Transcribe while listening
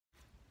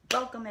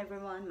Welcome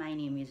everyone, my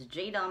name is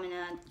J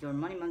Dominant, your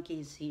money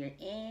monkey is here,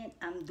 and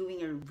I'm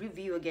doing a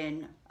review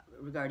again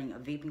regarding a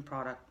vaping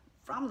product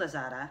from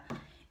Lazada.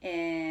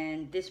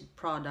 And this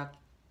product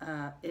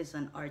is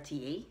an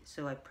RTA,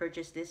 so I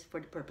purchased this for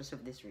the purpose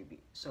of this review.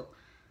 So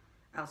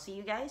I'll see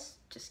you guys,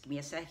 just give me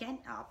a second,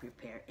 I'll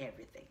prepare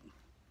everything.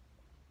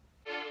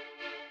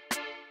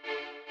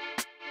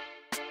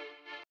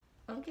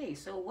 Okay,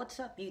 so what's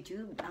up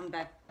YouTube? I'm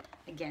back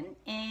again,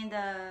 and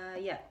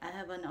yeah, I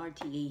have an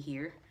RTA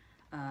here.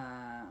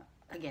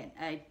 Again,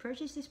 I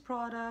purchased this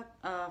product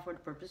for the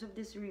purpose of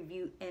this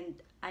review, and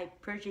I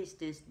purchased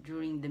this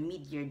during the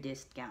mid-year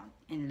discount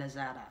in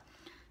Lazada.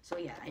 So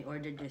yeah, I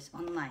ordered this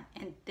online,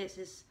 and this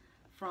is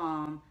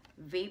from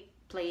Vape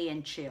Play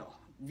and Chill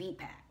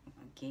VPAC.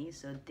 Okay,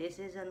 so this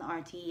is an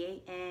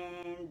RTA,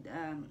 and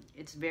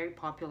it's very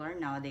popular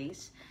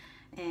nowadays.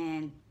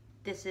 And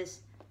this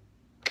is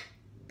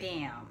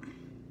BAM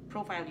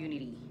Profile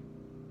Unity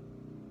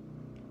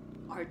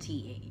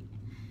RTA.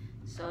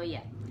 So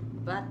yeah,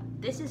 but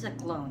this is a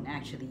clone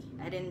actually.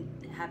 I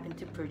didn't happen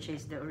to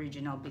purchase the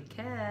original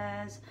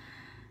because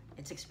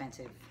it's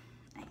expensive,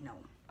 I know.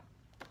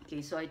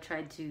 Okay, so I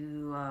tried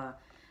to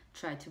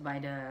buy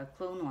the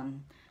clone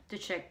one to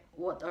check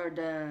what are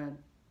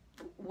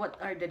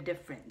the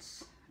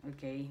difference,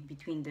 okay,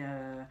 between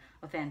the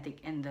authentic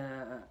and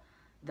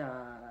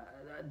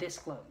this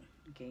clone.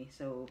 Okay,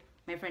 so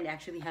my friend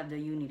actually have the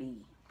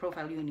Unity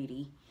Profile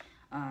Unity,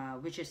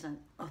 which is an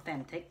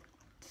authentic,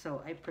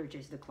 so I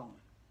purchased the clone.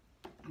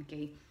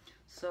 Okay,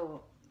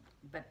 so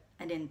but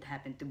I didn't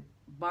happen to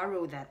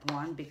borrow that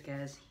one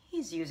because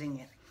he's using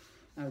it.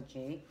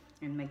 Okay,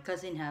 and my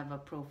cousin have a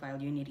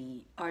Profile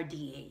Unity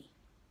RDA,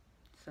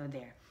 so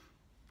there.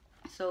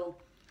 So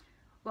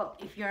well,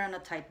 if you're on a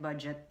tight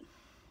budget,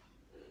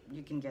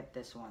 you can get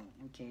this one.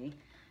 Okay,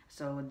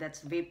 so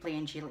that's Vape Play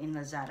and Chill in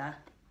Lazada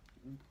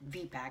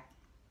VPAC.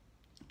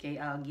 Okay,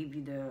 I'll give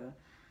you the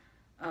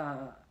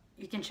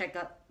you can check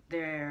out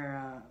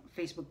their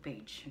Facebook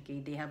page. Okay,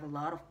 they have a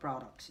lot of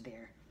products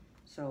there,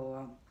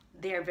 so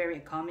they are very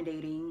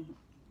accommodating.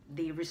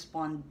 They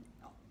respond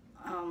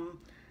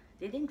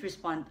they didn't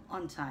respond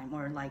on time,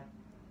 or like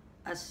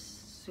as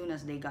soon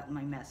as they got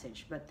my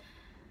message, but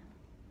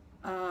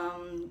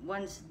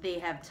once they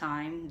have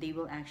time, they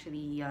will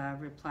actually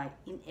reply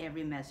in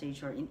every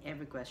message or in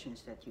every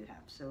questions that you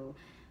have. So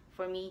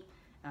for me,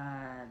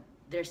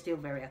 they're still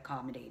very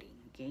accommodating.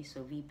 Okay,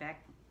 so VPAC,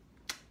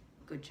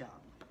 good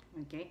job.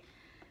 Okay,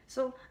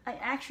 so I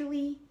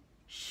actually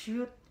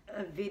shoot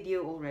a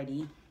video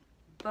already,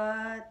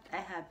 but I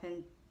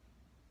happened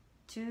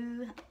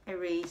to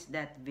erase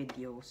that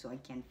video, so I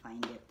can't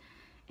find it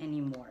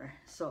anymore.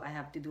 So I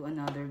have to do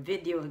another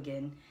video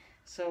again.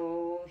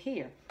 So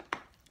here,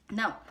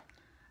 now,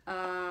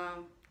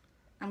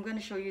 I'm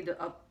gonna show you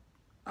the up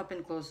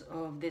and close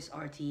of this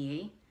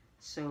RTA.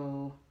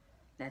 So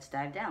let's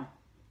dive down.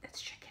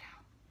 Let's check it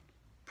out.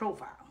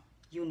 Profile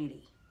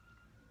Unity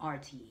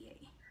RTA.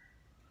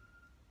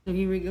 So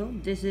here we go.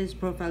 This is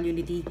Profile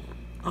Unity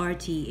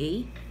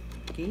RTA.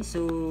 Okay,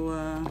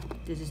 so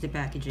this is the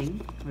packaging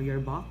or your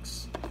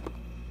box.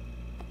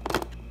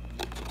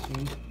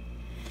 Okay,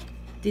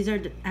 these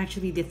are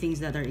actually the things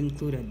that are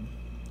included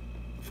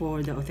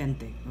for the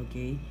authentic.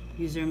 Okay,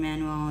 user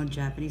manual,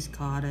 Japanese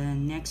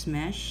cotton, next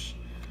mesh,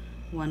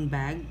 one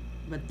bag,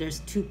 but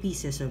there's two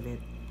pieces of it.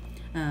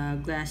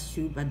 Glass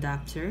tube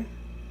adapter.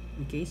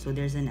 Okay, so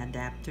there's an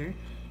adapter,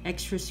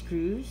 extra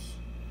screws,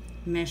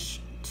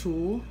 mesh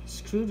tool,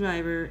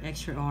 screwdriver,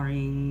 extra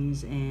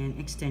o-rings, and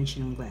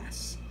extension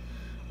glass.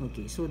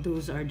 Okay, so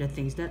those are the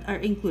things that are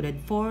included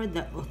for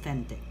the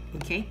authentic.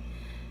 Okay,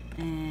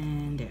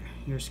 and there,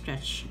 your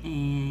scratch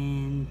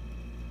and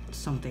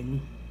something.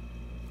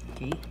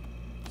 Okay,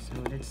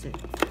 so that's it.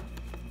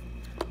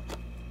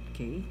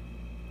 Okay,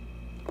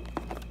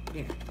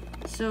 there.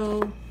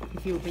 So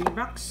if you open your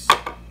box,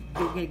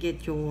 you're gonna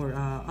get your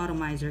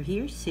atomizer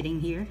here, sitting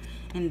here,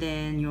 and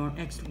then your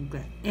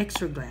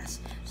extra glass.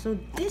 So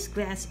this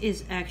glass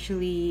is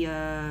actually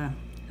 3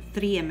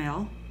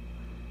 ml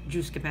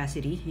juice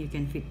capacity. You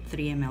can fit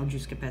 3 ml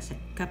juice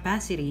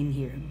capacity in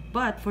here,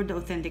 but for the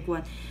authentic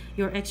one,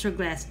 your extra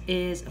glass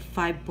is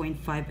 5.5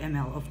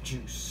 ml of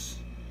juice.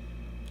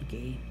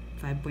 Okay,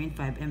 5.5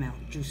 ml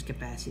juice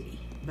capacity.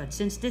 But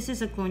since this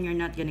is a clone, you're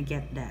not gonna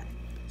get that.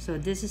 So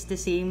this is the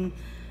same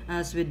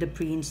as with the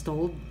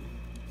pre-installed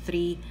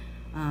 3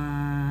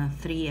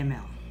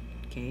 ml.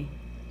 Okay,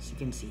 as you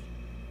can see.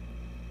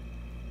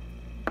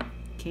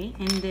 Okay,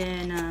 and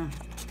then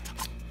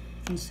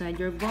inside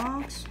your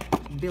box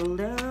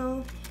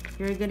below,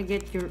 you're gonna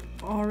get your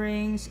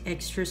o-rings,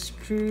 extra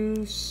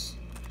screws,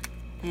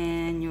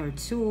 and your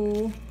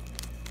tool.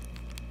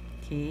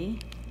 Okay,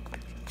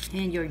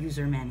 and your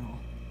user manual.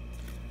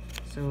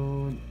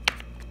 So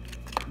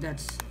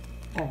that's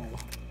all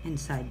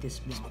inside this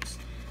box.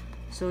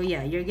 So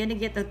yeah, you're gonna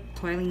get a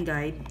coiling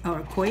guide,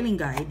 or coiling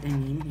guide, I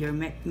mean your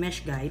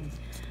mesh guide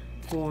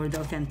for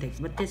the authentic,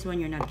 but this one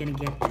you're not gonna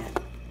get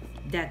that.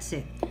 That's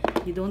it.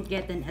 You don't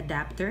get an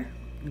adapter,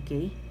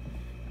 okay,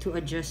 to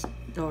adjust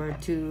or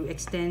to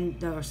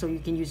extend, or so you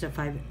can use a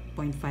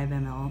 5.5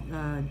 ml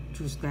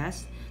juice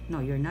glass. No,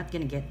 you're not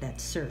gonna get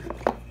that, sir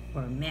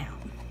or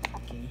ma'am.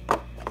 Okay,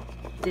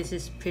 this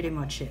is pretty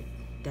much it.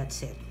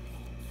 That's it.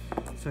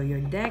 So your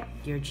deck,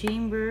 your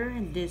chamber,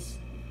 this,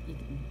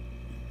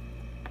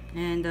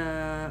 and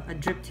a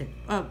drip tip.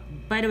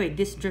 By the way,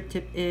 this drip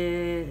tip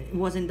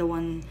wasn't the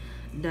one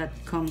that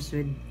comes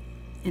with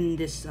in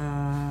this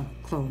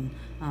clone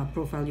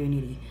Profile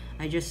Unity.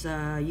 I just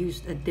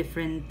used a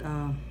different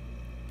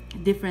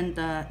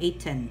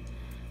 810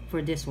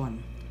 for this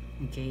one.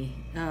 Okay,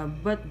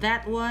 but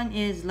that one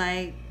is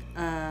like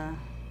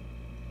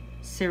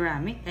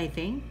ceramic, I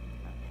think.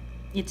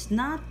 It's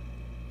not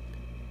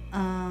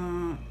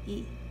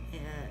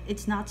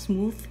it's not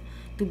smooth,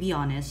 to be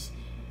honest.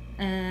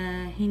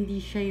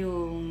 Hindi siya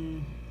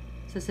yung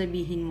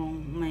sasabihin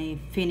mong may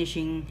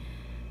finishing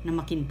na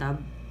makintab.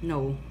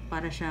 No,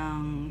 para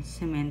siyang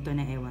semento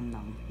na ewan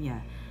lang. Yeah,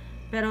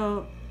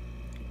 pero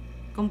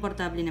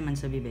komportable naman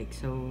sa bibig,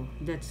 so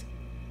that's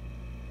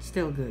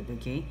still good.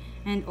 Okay,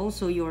 and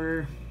also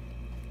your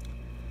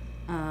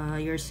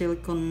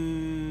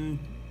silicone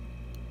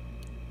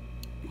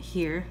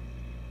here,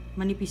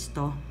 manipis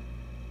to.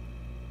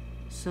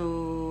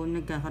 So,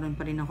 nagkakaroon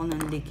pa rin ako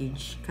ng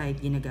leakage kahit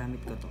ginagamit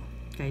ko to.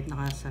 Kahit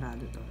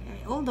nakasarado to.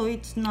 Although,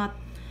 it's not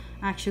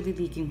actually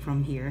leaking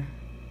from here.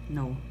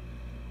 No.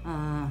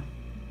 I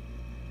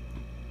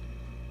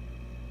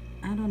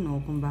don't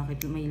know kung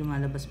bakit may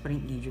lumalabas pa rin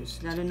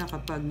e-juice. Lalo na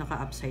kapag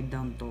naka-upside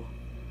down to.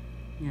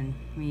 Yan,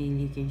 may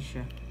leakage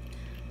siya.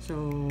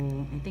 So,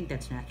 I think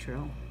that's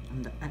natural.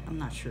 I'm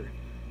not sure.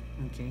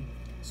 Okay.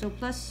 So,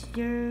 plus,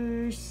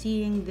 you're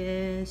seeing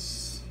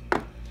this.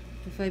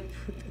 If I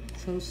put it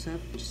close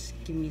up, just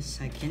give me a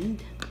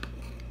second.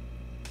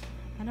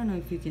 I don't know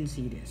if you can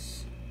see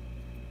this.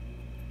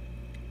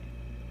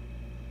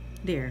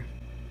 There.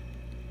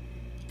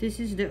 This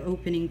is the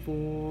opening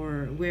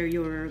for where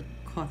your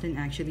cotton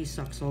actually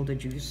sucks all the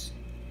juice.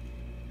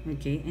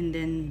 Okay, and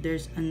then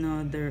there's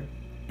another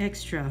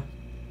extra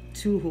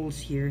 2 holes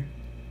here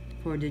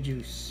for the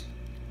juice.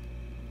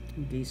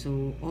 Okay,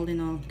 so all in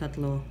all,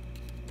 tatlong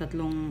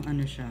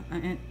ano siya.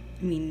 I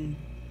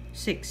mean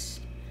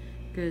 6.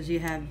 Because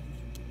you have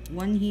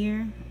one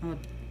here,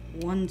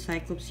 one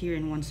cyclops here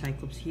and one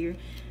cyclops here,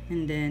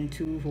 and then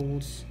 2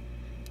 holes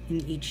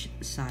in each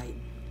side.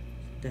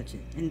 That's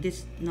it. And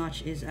this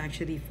notch is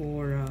actually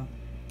for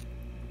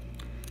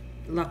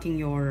locking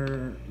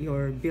your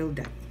build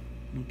deck.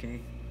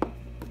 Okay,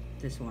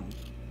 this one.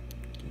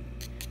 Okay.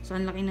 So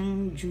ang laki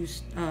ng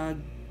juice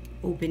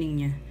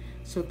opening niya.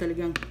 So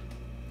talagang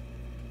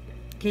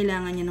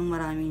kailangan niya ng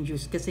maraming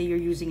juice kasi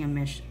you're using a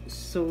mesh,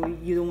 so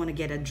you don't want to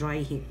get a dry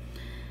hit.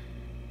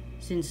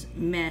 Since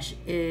mesh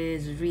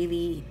is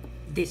really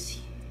this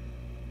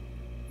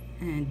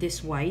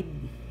wide.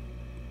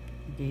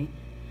 Okay,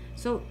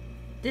 so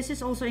this is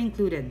also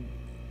included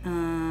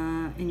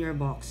in your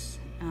box,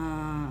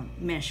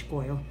 mesh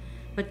coil,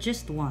 but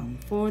just one.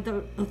 For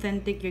the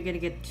authentic, you're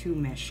gonna get 2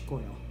 mesh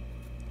coil.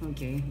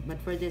 Okay, but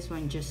for this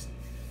one, just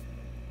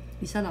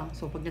isa lang.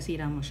 So pag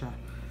nasira mo siya,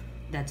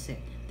 that's it.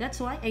 That's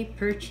why I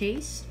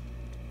purchased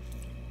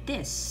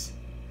this.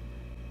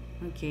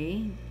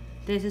 Okay,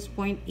 this is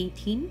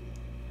 0.18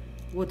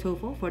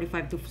 Wotofo,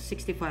 45 to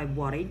 65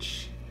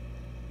 wattage.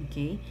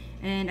 Okay,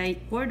 and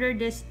I ordered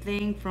this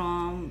thing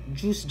from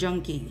Juice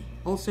Junkie,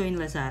 also in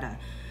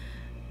Lazada.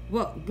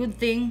 Well, good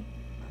thing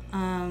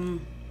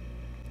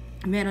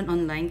meron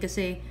online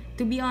kasi,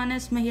 to be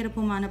honest, mahirap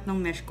pumanap ng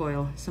mesh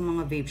coil sa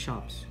mga vape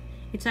shops.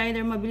 It's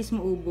either mabilis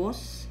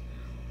maubos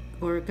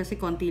or kasi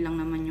konti lang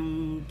naman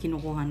yung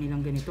kinukuha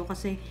nilang ganito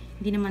kasi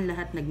hindi naman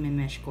lahat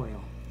nagme-mesh coil.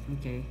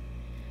 Okay,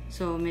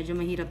 so medyo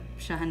mahirap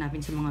siya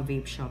hanapin sa mga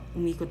vape shop.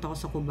 Umikot ako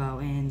sa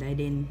Cubao and I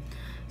didn't,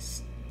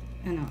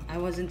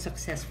 I wasn't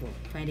successful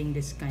finding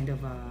this kind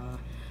of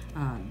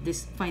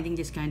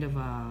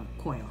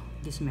coil,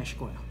 this mesh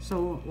coil.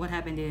 So what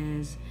happened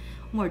is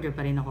order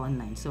pa rin ako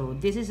online. So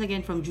this is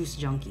again from Juice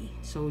Junkie.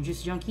 So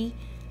Juice Junkie,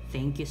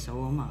 thank you so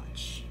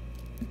much.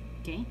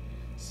 Okay,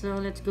 so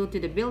let's go to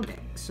the build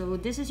deck. So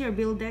this is your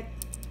build deck,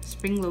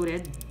 spring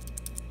loaded.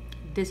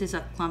 This is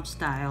a clamp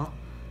style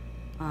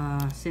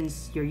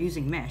since you're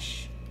using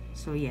mesh.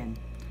 So yan,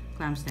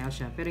 clamp style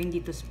siya, pero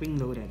hindi to spring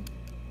loaded.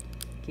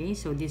 Okay,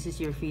 so this is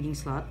your feeding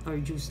slot or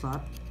juice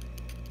slot.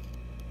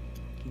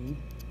 Okay.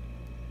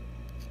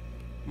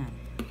 Yan.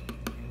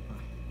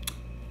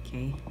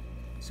 Okay.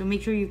 So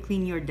make sure you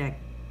clean your deck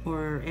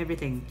or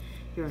everything,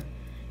 your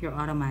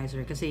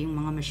atomizer, kasi yung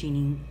mga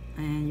machining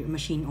and your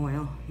machine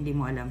oil, hindi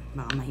mo alam,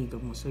 baka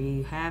mahigop mo. So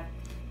you have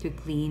to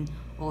clean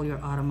all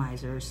your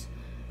atomizers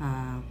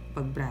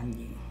pag brand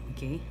new.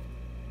 Okay.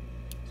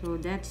 So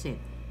that's it.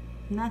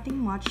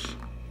 Nothing much.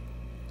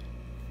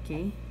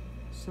 Okay.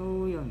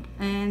 So yun.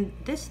 And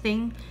this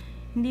thing,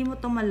 hindi mo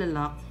to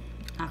malalock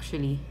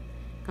actually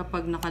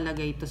kapag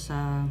nakalagay ito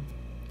sa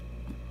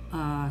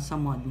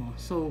mod mo.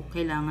 So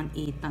kailangan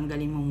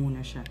itanggalin mo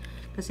muna siya.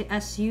 Kasi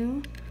as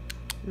you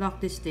lock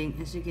this thing,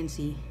 as you can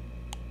see,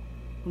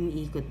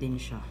 umiikot din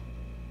siya.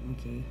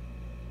 Okay.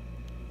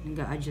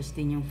 nag-a-adjust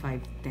din yung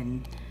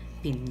 5-10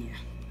 pin niya.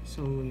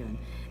 So, yun.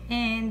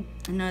 And,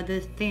 another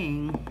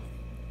thing,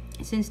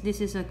 since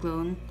this is a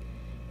clone,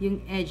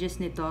 yung edges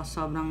nito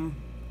sobrang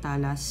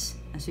talas,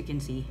 as you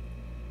can see.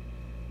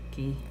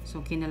 Okay,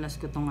 so kinalas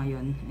ko to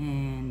ngayon.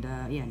 And,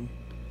 yan.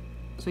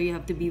 So, you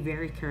have to be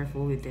very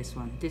careful with this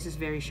one. This is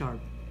very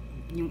sharp,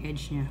 yung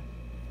edge niya.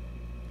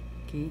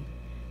 Okay.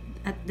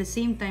 At the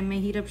same time,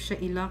 mahirap siya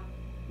i-lock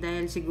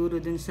dahil siguro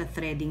dun sa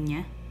threading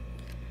niya.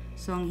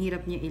 So, ang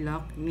hirap niya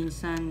i-lock.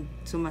 Minsan,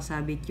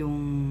 sumasabit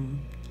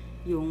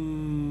yung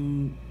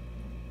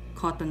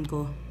cotton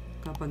ko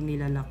kapag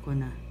nilalock ko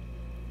na.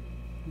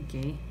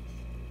 Okay.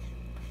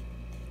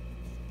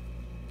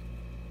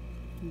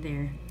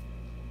 There.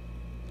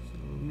 So,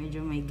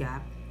 medyo may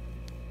gap.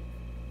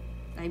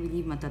 I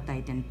believe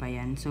matatighten pa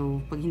yan.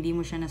 So, pag hindi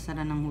mo siya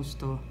nasara ng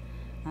husto,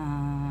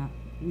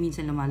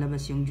 minsan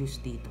lumalabas yung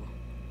juice dito.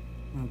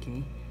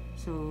 Okay.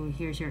 So,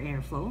 here's your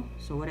airflow.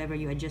 So, whatever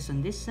you adjust on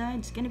this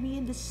side, it's gonna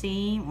be the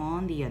same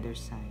on the other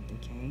side.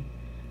 Okay.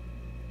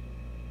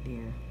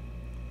 There.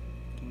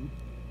 Okay.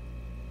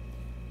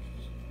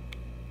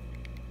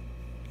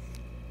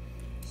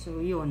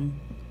 So, yun.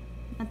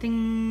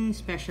 Nothing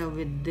special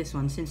with this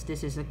one since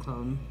this is a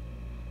clone.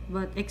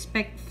 But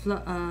expect,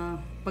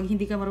 pag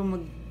hindi ka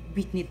marunong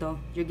mag-beat nito,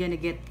 you're gonna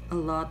get a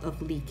lot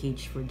of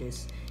leakage for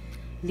this.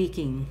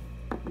 Leaking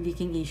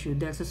issue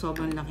dahil sa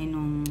sobrang laki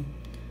nung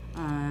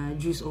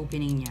juice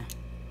opening niya.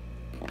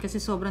 Kasi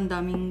sobrang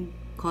daming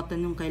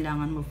cotton yung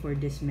kailangan mo for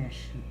this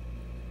mesh.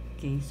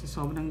 Okay, so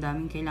sobrang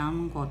daming kailangan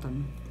mong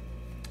cotton.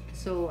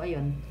 So,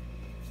 ayun.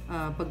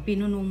 Pag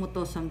pinuno mo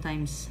to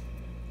sometimes,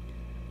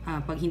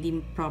 pag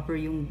hindi proper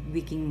yung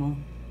wicking mo,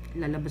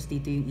 lalabas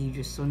dito yung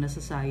e-juice. So,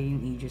 nasasayo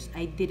yung e-juice.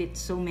 I did it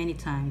so many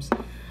times.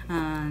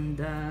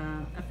 And,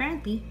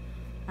 apparently,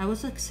 I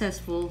was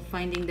successful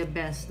finding the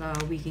best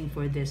wicking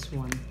for this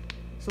one.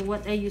 So,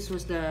 what I used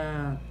was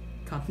the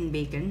cotton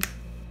bacon.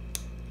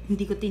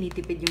 Hindi ko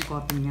tinitipid yung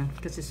cotton niya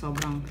kasi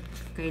sobrang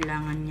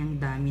kailangan niyang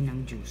dami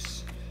ng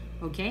juice.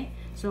 Okay?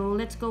 So,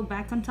 let's go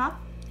back on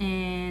top.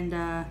 And,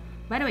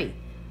 by the way,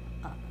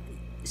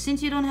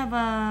 since you don't have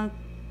a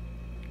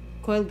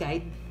coil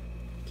guide,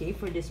 okay,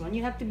 for this one,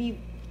 you have to be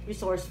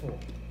resourceful.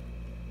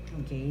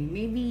 Okay?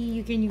 Maybe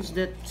you can use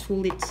the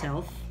tool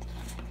itself.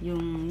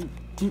 Yung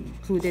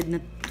included na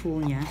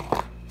tool niya.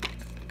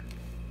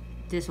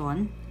 This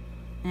one.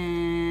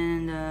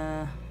 And,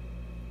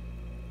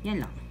 yan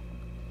lang.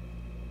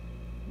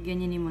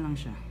 Ganyanin mo lang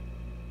siya.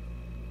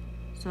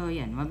 So,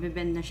 yan.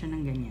 Mabibend na siya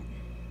ng ganyan.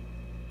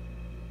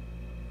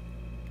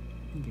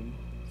 Okay.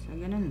 So,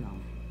 ganun lang.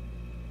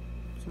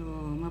 So,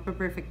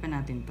 mapaperfect pa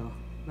natin to.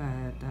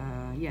 But,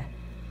 yeah.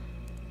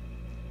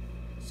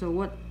 So,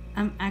 what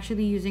I'm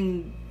actually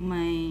using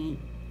my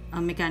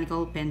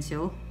mechanical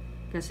pencil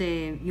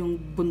kasi yung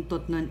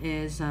buntot nun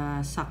is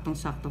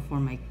saktong-sakto for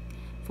my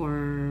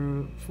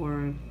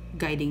for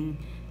guiding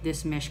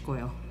this mesh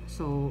coil.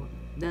 So,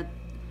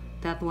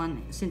 that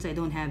one, since I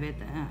don't have it,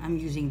 I'm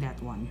using that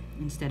one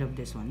instead of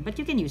this one. But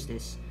you can use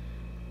this.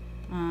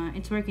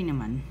 It's working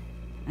naman,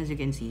 as you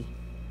can see.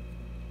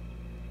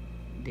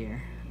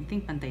 There. I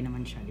think pantay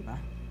naman siya, di ba?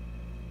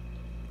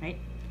 Right?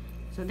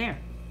 So,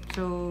 there.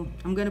 So,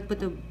 I'm gonna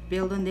put a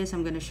build on this.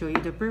 I'm gonna show you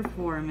the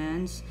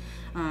performance.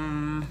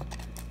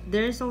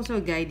 There's also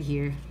a guide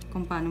here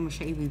kung paano mo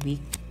siya i-wick.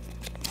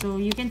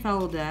 So, you can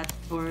follow that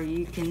or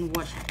you can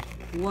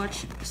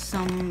watch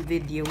some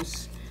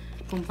videos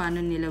kung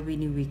paano nila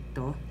wini-wick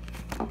to.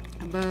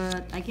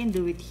 But I can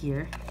do it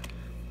here.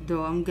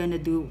 Though I'm gonna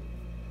do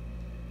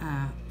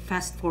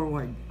fast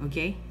forward.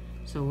 Okay?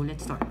 So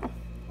let's start.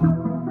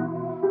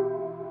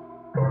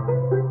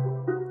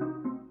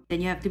 Then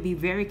you have to be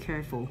very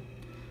careful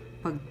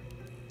pag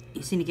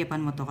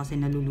sinikipan mo to kasi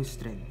nalulose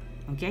thread.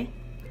 Okay?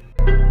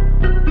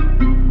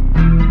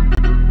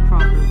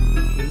 Properly.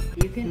 Okay?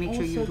 You can make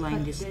sure you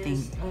line this thing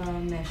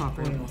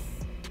properly.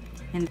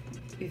 And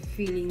if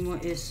feeling mo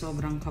is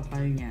sobrang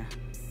kapal niya,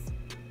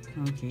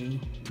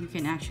 okay, you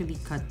can actually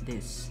cut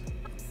this.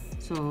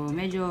 So,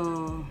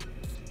 medyo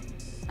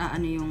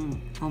ano yung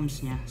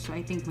ohms niya. So, I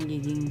think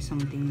magiging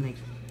something like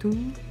 2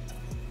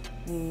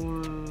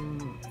 or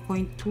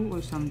 0.2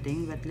 or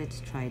something. But let's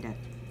try that.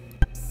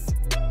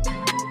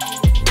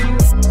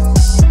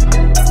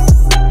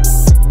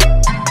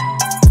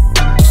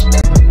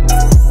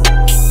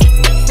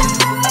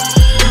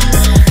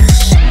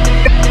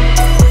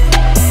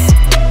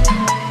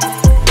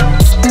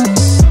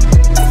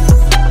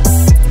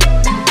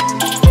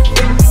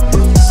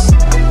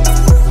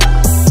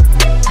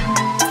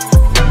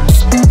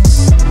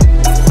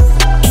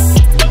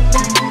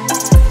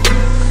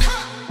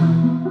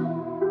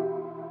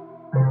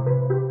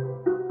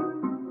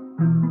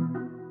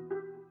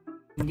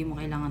 Hindi mo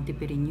kailangan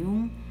tipirin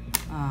yung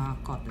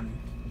cotton.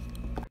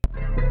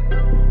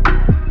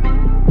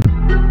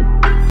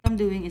 What I'm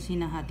doing is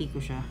hinahati ko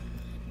siya.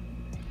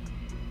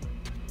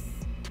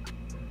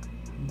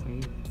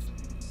 Okay.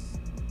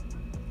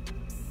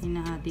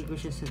 Hinahati ko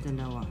siya sa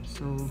dalawa.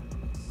 So,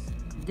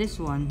 this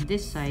one,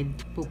 this side,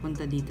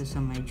 pupunta dito sa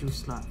my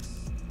juice slot.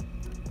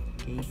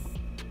 Okay.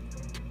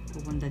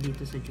 pupunta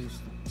dito sa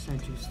juice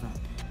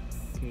stand.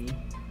 Okay,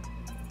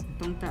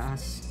 itong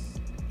taas,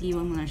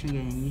 iwan mo na siya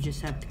ganyan. You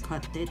just have to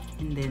cut it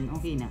and then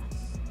okay na.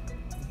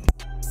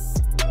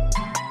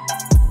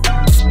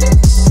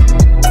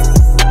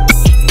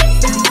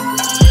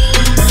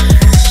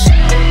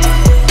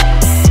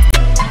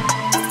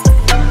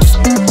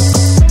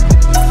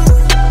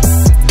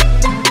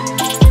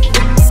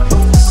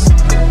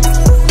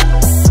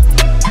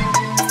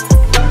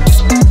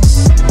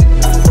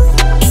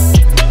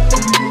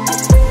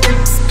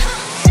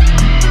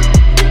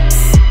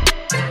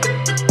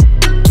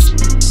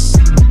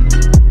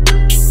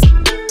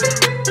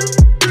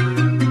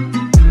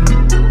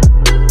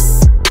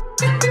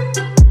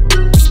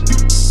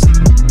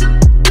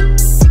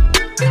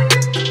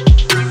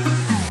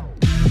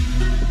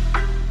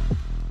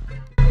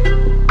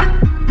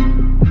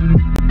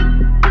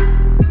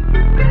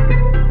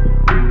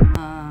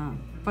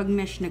 Pag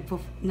mesh,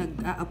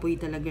 nag-aapoy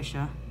talaga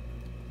siya.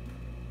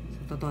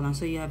 So, totoo lang.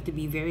 So, you have to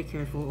be very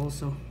careful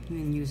also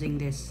when using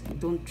this.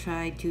 Don't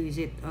try to use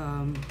it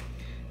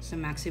sa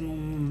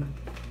maximum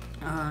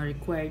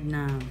required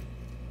na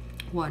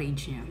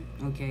wattage niya.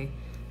 Okay?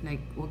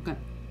 Like,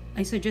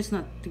 I suggest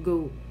not to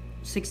go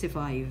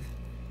 65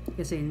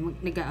 kasi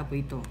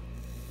nag-aapoy ito.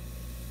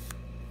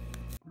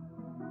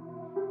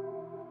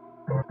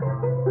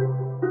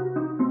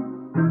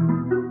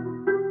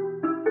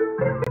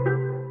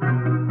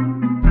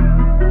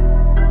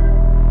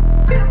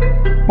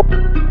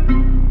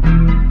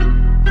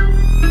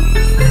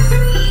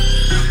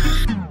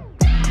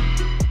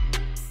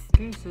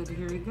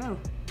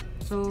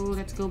 So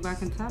let's go back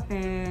on top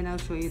and I'll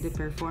show you the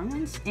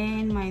performance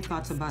and my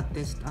thoughts about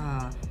this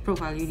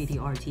Profile Unity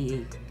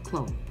RTA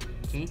clone.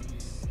 Okay,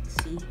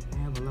 see, I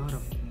have a lot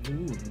of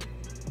wood.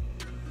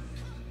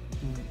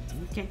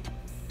 Okay,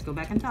 let's go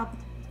back on top.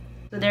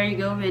 So there you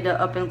go with the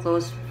up and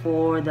close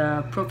for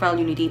the Profile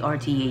Unity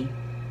RTA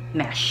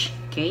mesh.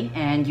 Okay,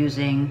 and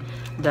using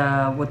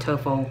the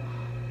Wotofo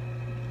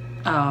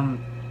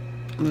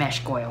mesh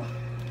coil.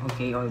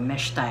 Okay, or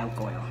mesh style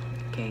coil.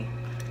 Okay,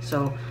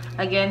 so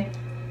again,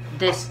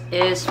 this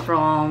is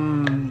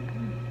from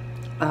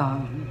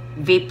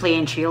Vape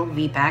Play and Chill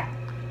VPAC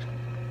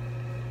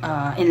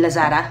in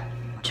Lazada.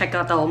 Check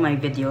out all my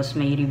videos.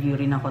 May review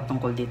rin ako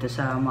tungkol dito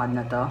sa mod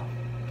na to.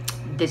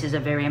 This is a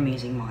very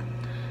amazing mod.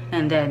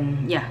 And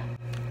then, yeah,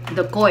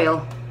 the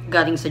coil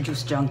galing sa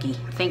Juice Junkie.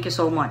 Thank you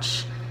so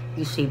much.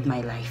 You saved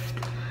my life.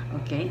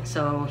 Okay,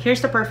 so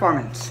here's the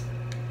performance.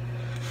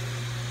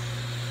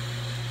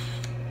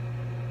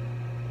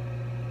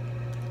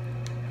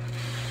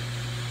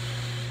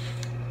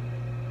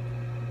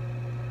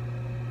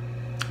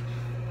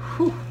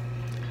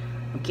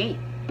 Okay,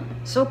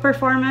 so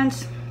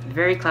performance,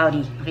 very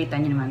cloudy. Makita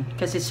nyo naman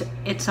kasi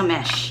it's a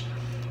mesh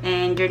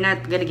and you're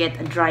not gonna get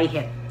a dry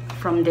hit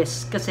from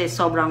this kasi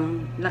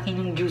sobrang laki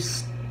ng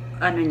juice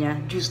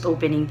juice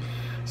opening,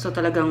 so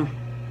talagang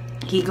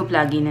higop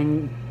lagi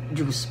ng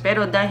juice.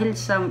 Pero dahil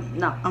sa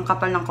ang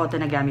kapal ng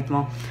cotton na gamit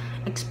mo,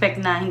 expect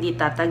na hindi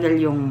tatagal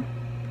yung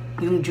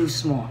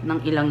juice mo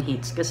ng ilang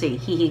hits kasi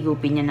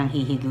hihigupin niya ng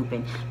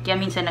hihigupin. Kaya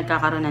minsan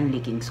nagkakaroon ng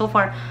leaking. So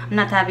far, I'm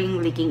not having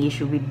leaking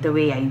issue with the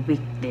way I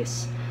wick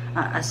this.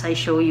 As I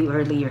show you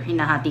earlier,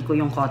 hinahati ko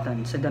yung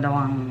cotton sa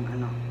dalawang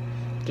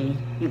okay?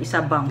 Yung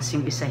isa bangs,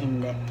 yung isa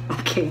hindi.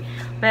 Okay?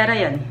 Pero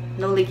yan,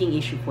 no leaking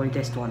issue for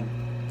this one.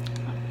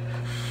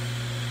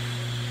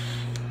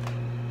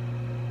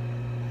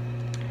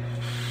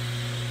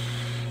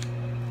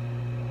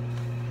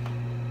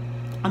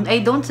 And I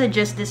don't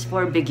suggest this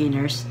for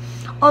beginners.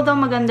 Although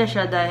maganda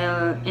siya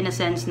dahil in a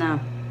sense na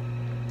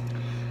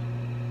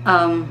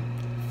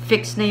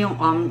fix na yung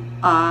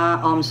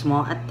ohms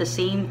mo. At the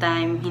same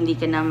time, hindi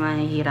ka na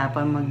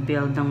mahihirapan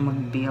mag-build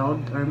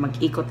or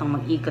mag-ikot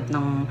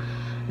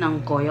ng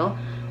coil.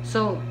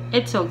 So,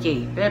 it's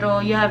okay.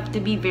 Pero you have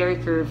to be very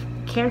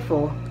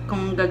careful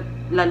kung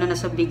lalo na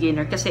sa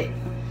beginner kasi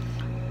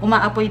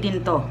umaapoy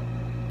din to.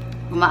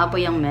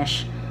 Umaapoy ang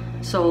mesh.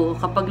 So,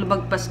 kapag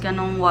lumagpas ka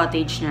ng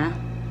wattage niya,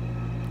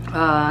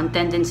 ang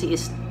tendency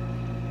is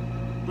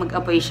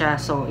mag-apoy siya.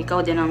 So,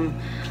 ikaw din ang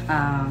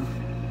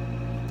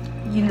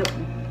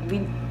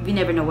we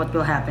never know what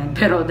will happen.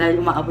 Pero dahil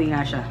umaapoy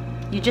nga siya,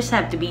 you just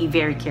have to be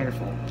very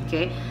careful.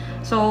 Okay?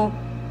 So,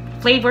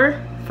 flavor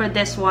for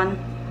this one,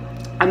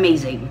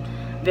 amazing.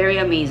 Very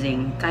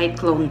amazing. Kahit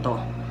clone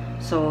to.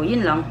 So,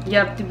 yun lang.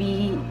 You have to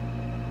be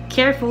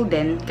careful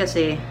din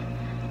kasi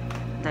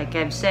like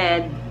I've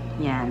said,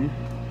 yan.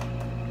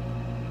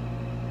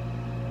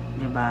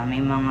 Diba?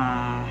 May mga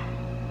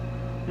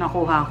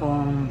nakuha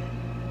kong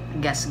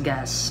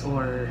gas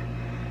or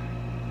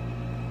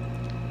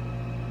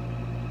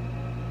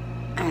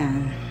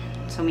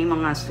so may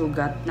mga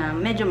sugat na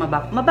medyo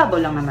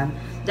mababaw lang naman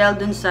dahil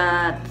dun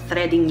sa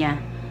threading niya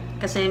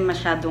kasi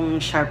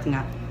masyadong sharp nga.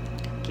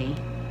 Okay,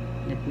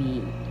 let me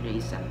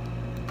raise up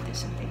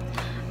this a bit.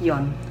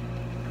 Yon.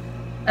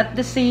 At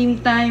the same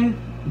time,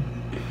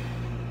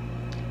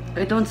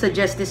 I don't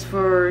suggest this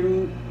for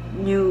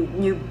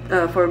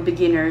for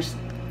beginners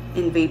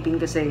in vaping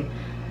kasi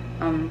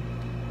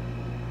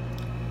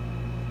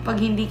pag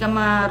hindi ka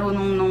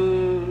marunong nung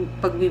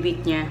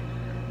pag-wick niya,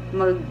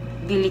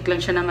 mag-leak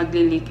lang siya na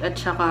mag-leak at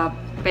saka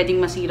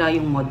pwedeng masira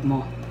yung mod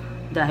mo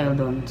dahil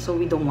doon. So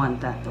we don't want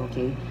that,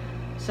 okay?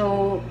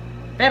 So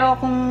pero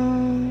kung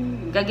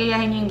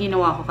gagayahin niyo yung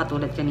ginawa ko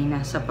katulad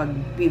kanina sa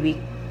pag-wick,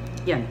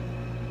 yan.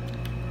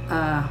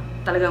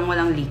 Talagang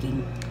walang leaking.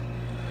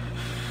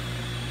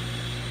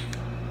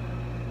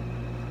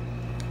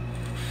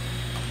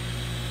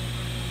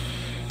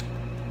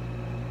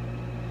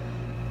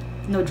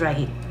 No dry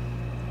heat.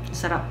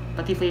 Sarap.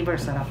 Pati flavor,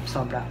 sarap.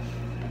 Sobra.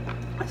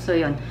 So,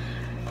 yun.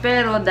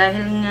 Pero,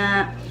 dahil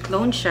nga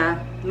clone siya,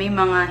 may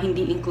mga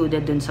hindi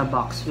included dun sa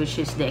box, which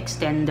is the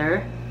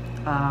extender,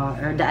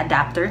 or the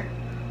adapter.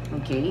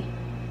 Okay.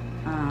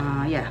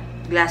 Yeah.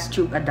 Glass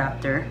tube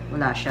adapter.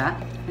 Wala siya.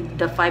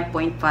 The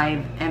 5.5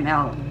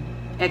 ml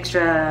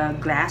extra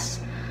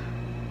glass.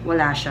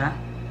 Wala siya.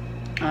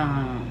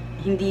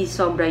 Hindi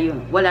sobra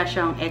yun. Wala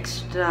siyang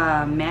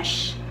extra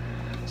mesh.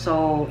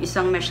 So,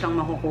 isang mesh lang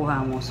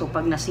makukuha mo. So,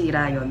 pag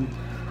nasira yun,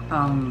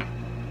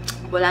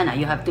 wala na.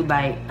 You have to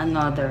buy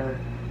another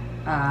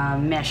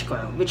mesh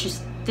coil, which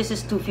is, this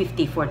is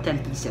 $250 for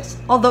 10 pieces.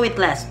 Although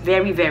it lasts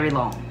very, very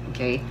long.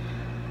 Okay?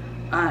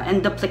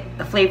 And the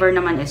flavor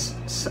naman is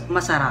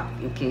masarap.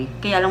 Okay?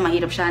 Kaya lang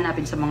mahirap siya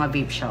hanapin sa mga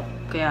vape shop.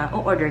 Kaya,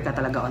 order ka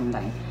talaga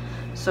online.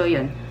 So,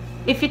 yun.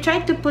 If you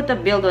try to put a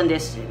build on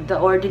this, the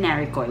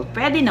ordinary coil,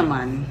 pwede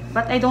naman.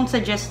 But I don't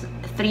suggest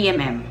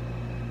 3mm.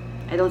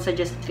 I don't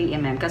suggest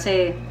 3mm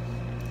kasi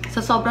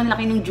sa sobrang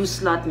laki ng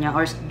juice slot niya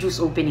or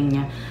juice opening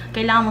niya,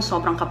 kailangan mo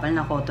sobrang kapal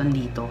na cotton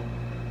dito.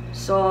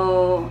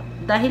 So,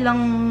 dahil lang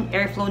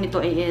airflow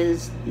nito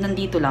is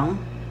nandito lang,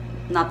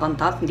 not on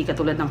top, hindi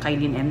katulad ng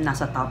Kailin M,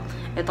 nasa top.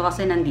 Ito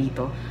kasi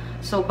nandito.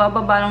 So,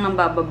 bababa lang ng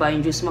bababa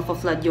yung juice,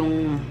 mapa-flood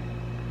yung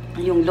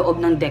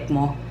loob ng deck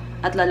mo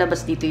at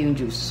lalabas dito yung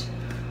juice.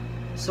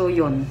 So,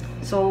 yun.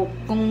 So,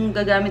 kung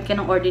gagamit ka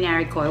ng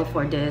ordinary coil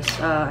for this,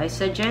 I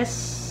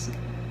suggest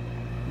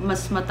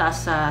mas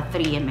mataas sa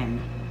 3mm.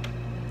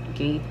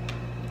 Okay?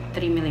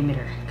 3mm.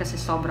 Kasi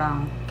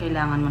sobrang,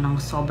 kailangan mo ng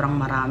sobrang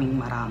maraming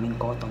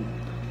cotton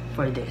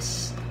for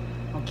this.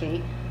 Okay?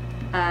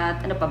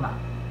 At ano pa ba?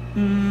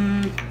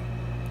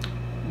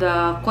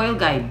 The coil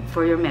guide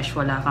for your mesh,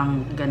 wala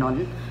kang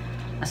ganon.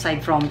 Aside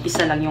from,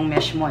 isa lang yung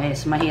mesh mo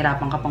is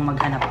mahirapan ka pang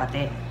maghanap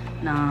pati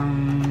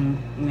ng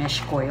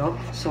mesh coil.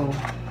 So,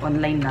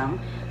 online lang.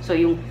 So,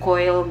 yung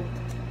coil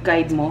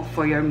guide mo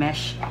for your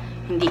mesh,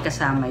 hindi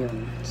kasama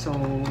yun. So,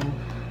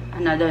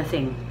 another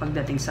thing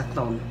pagdating sa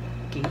clone.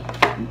 Okay?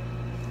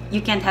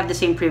 You can't have the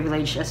same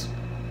privilege as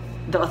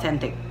the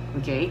authentic.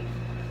 Okay?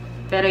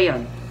 Pero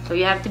yun. So,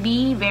 you have to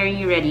be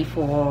very ready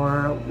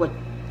for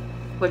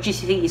what you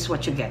see is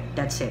what you get.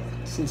 That's it.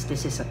 Since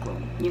this is a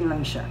clone. Yun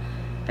lang siya.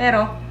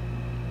 Pero,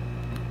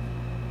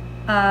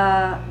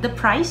 the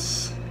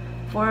price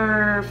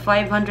for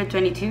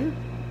 522,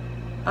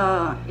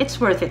 it's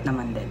worth it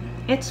naman din.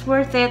 It's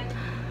worth it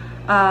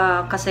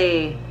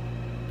kasi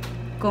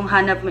kung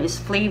hanap mo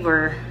is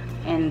flavor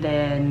and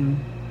then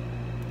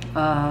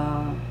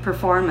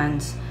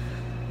performance,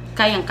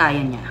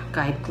 kayang-kaya niya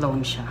kahit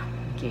clone siya.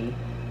 Okay?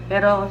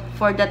 Pero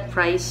for that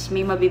price,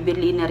 may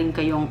mabibili na rin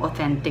kayong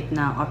authentic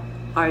na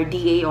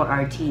RDA or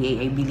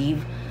RTA, I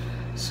believe.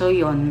 So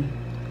yun,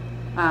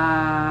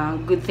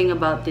 good thing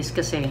about this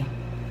kasi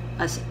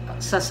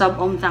sa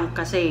sub-ohm tank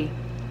kasi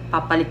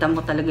papalitan mo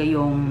talaga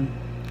yung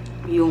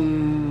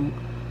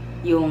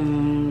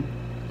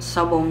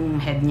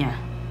sub-ohm head niya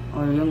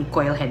or yung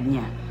coil head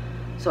niya.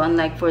 So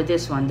unlike for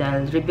this one,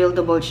 dahil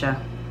rebuildable siya,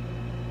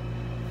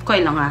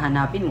 coil lang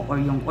hahanapin mo or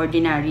yung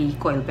ordinary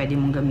coil pwede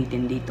mong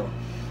gamitin dito.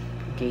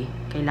 Okay?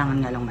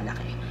 Kailangan nga lang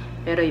malaki.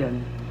 Pero yun,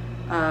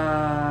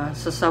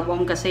 sa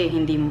sub-ohm kasi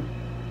hindi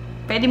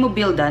pwede mo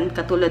buildan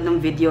katulad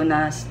ng video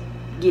na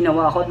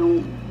ginawa ko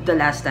nung the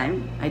last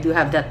time. I do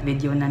have that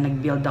video na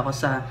nag-build ako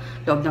sa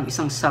loob ng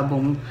isang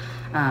sub-ohm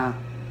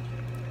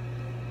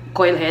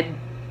coil head.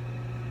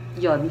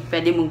 Yon,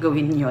 pwede mong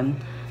gawin yon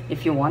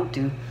if you want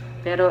to.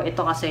 Pero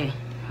ito kasi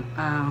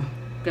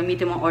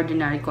gamitin mong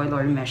ordinary coil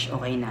or mesh,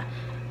 okay na.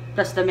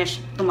 Plus the mesh,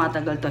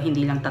 tumatagal to,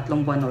 hindi lang 3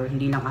 buwan or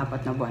hindi lang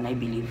 4 na buwan, I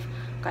believe.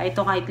 Kahit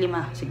 5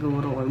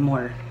 siguro or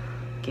more.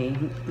 Okay,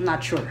 I'm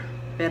not sure.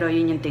 Pero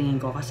yun yung tingin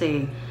ko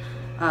kasi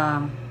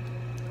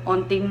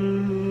onting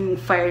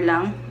fire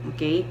lang,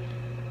 okay,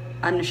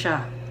 ano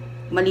siya,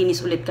 malinis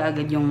ulit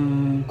kaagad yung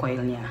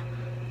coil niya.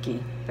 Okay,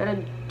 pero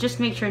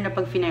just make sure na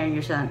pag finire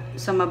nyo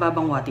sa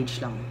mababang wattage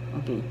lang.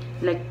 Okay,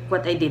 like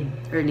what I did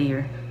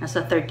earlier,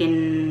 nasa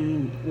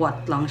 13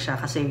 watt lang siya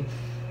kasi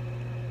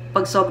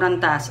pag sobrang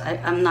taas,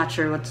 I'm not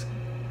sure what's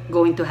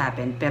going to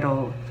happen,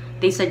 pero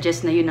they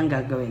suggest na yun ang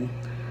gagawin.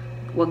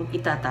 Huwag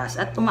itataas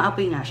at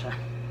umaapoy nga siya.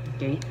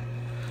 Okay?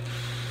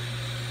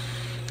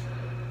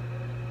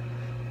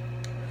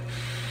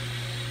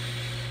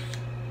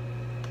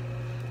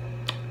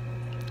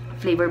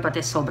 Flavor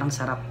pati sobrang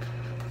sarap.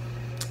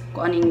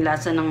 Kung ano yung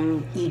lasa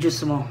ng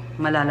i-juice mo,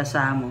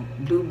 malalasa mo.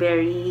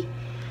 Blueberry,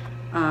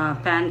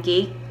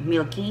 pancake,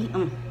 milky,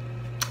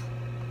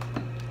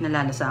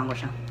 nalalasaan ko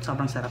siya.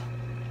 Sobrang sarap.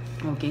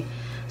 Okay.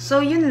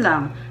 So, yun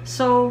lang.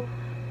 So,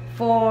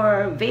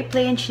 for Vape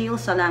Play and Chill,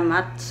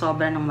 salamat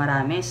sobra ng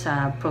marami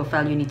sa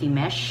Profile Unity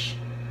Mesh.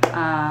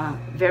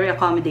 Very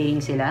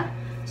accommodating sila.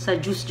 Sa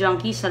Juice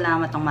Junkie,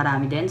 salamat ng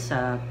marami din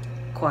sa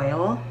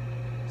coil,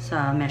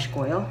 sa mesh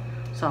coil.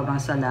 Sobrang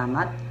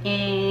salamat.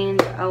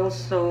 And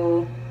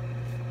also,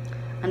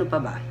 ano pa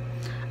ba?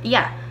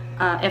 Yeah,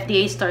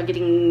 FDA is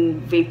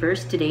targeting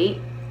vapers today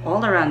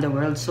all around the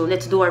world. So,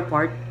 let's do our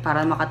part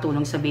para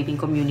makatulong sa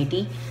vaping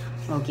community.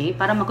 Okay?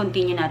 Para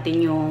makontinue natin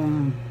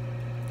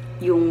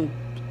yung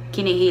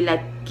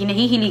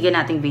kinahihiligan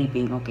nating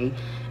vaping, okay?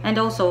 And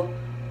also,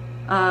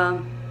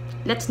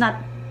 let's not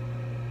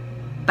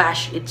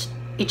bash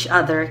each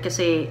other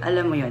kasi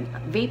alam mo yun,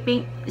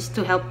 vaping is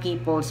to help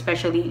people,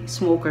 especially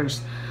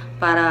smokers,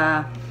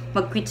 para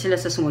mag-quit sila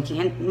sa smoking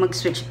and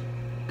mag-switch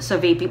sa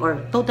vaping or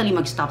totally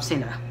mag-stop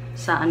sila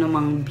sa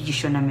anumang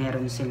bisyo na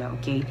meron sila,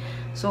 okay?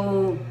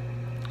 So,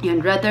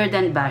 yun, rather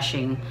than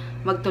bashing,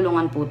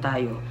 magtulungan po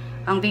tayo.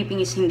 Ang vaping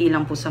is hindi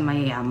lang po sa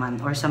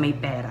mayayaman or sa may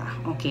pera,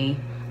 okay?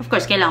 Of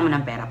course, kailangan mo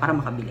ng pera para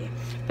makabili.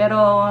 Pero,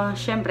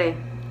 syempre,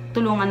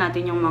 tulungan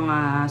natin yung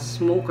mga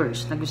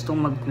smokers na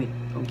gustong mag-quit,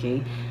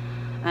 okay?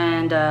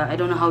 And I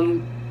don't know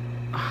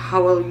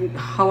how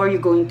are you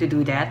going to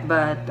do that,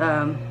 but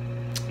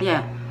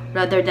yeah,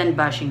 rather than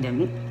bashing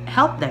them,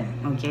 help them,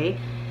 okay?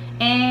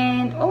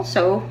 And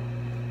also,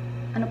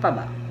 ano pa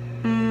ba?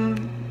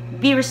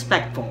 Be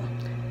respectful.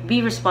 Be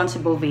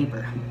responsible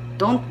vapor.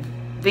 Don't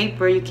vape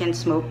where you can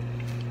smoke.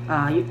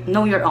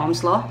 Know your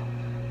Ohm's law,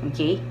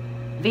 okay?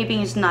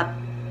 Vaping is not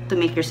to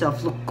make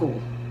yourself look cool,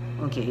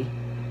 okay?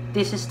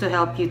 This is to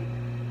help you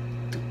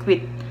to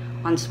quit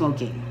on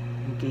smoking,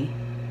 okay?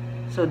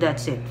 So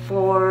that's it.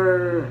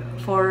 For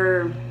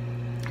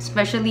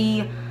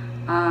especially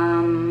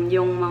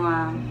yung mga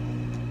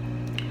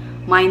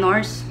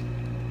minors,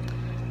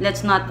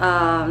 let's not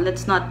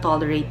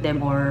tolerate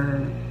them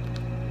or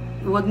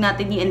wag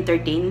natin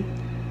i-entertain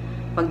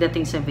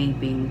pagdating sa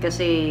vaping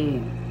kasi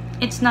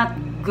it's not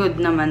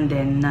good naman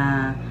din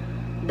na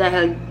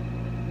dahil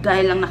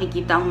lang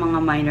nakikita ang mga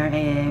minor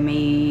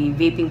may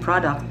vaping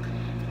product,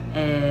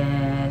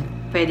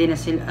 pwede na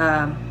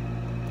sila,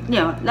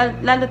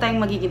 lalo tayong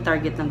magiging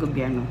target ng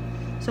gobyerno.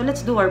 So,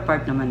 let's do our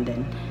part naman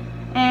din.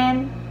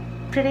 And,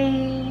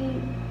 pretty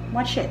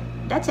much it.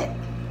 That's it.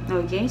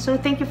 Okay? So,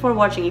 thank you for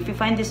watching. If you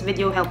find this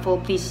video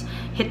helpful, please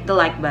hit the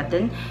like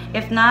button.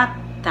 If not,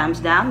 thumbs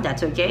down.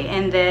 That's okay.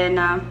 And then,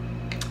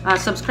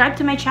 subscribe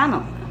to my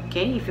channel.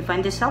 Okay? If you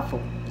find this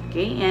helpful.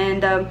 Okay?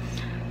 And,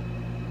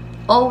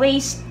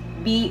 always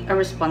be a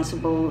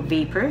responsible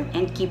vapor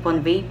and keep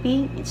on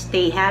vaping.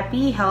 Stay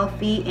happy,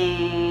 healthy,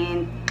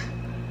 and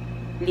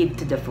live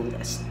to the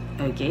fullest.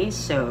 Okay,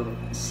 so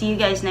see you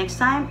guys next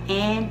time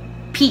and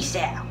peace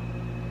out.